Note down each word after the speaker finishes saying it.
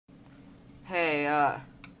Hey,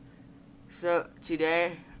 so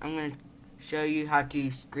today I'm going to show you how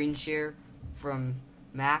to screen share from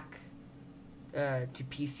Mac to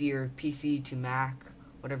PC or PC to Mac,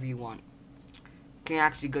 whatever you want. You can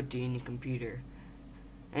actually go to any computer.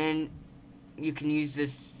 And you can use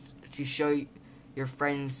this to show your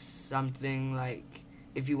friends something, like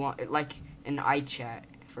if you want, like in iChat,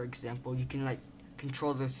 for example, you can like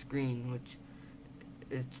control the screen, which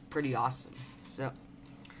is pretty awesome. So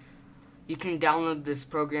you can download this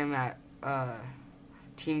program at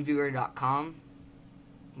teamviewer.com.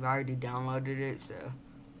 We already downloaded it, so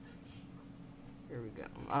here we go.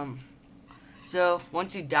 So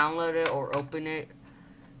once you download it or open it,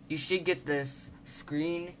 you should get this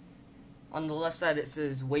screen. On the left side, it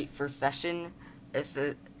says "Wait for session."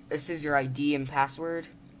 It says your ID and password.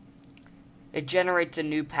 It generates a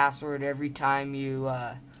new password every time you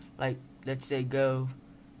like, let's say, quit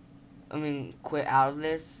out of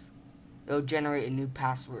this. It'll generate a new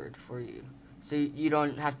password for you, so you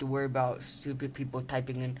don't have to worry about stupid people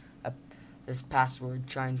typing in this password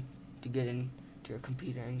trying to get into your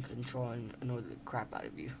computer and control and annoy the crap out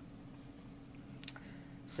of you.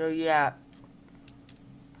 So yeah,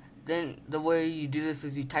 then the way you do this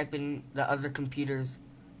is you type in the other computer's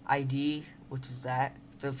ID, which is that.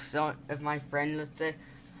 So if my friend, let's say,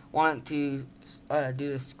 wanted to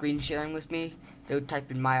do the screen sharing with me, they would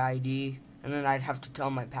type in my ID, and then I'd have to tell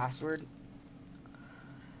them my password.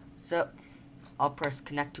 So I'll press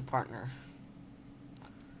connect to partner.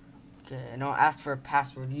 Okay, and I'll ask for a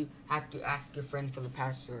password. You have to ask your friend for the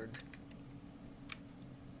password.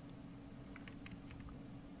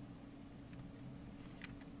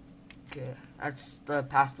 Okay, that's the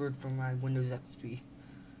password for my Windows XP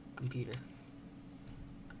computer.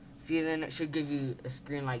 See, then it should give you a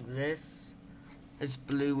screen like this. It's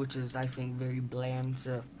blue, which is, I think, very bland.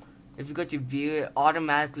 So if you go to view, it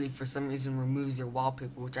automatically, for some reason, removes your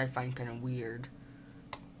wallpaper, which I find kind of weird.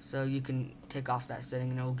 So you can take off that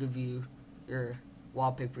setting, and it will give you your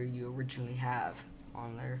wallpaper you originally have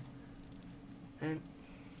on there. And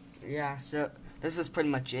yeah, so this is pretty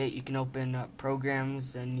much it. You can open up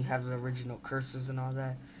programs, and you have the original cursors and all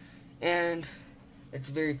that. And it's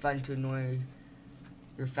very fun to annoy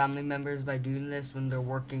your family members by doing this when they're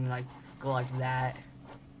working, like go like that,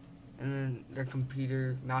 and then their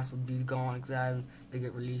computer mouse would be going like that, and they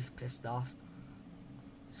get really pissed off.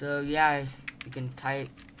 So yeah, you can type.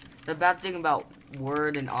 The bad thing about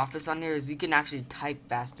Word and Office on here is you can actually type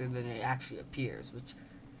faster than it actually appears, which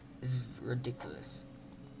is ridiculous.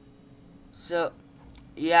 So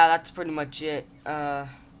yeah, that's pretty much it. That's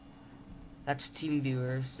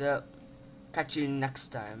TeamViewer. So catch you next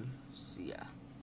time. See ya.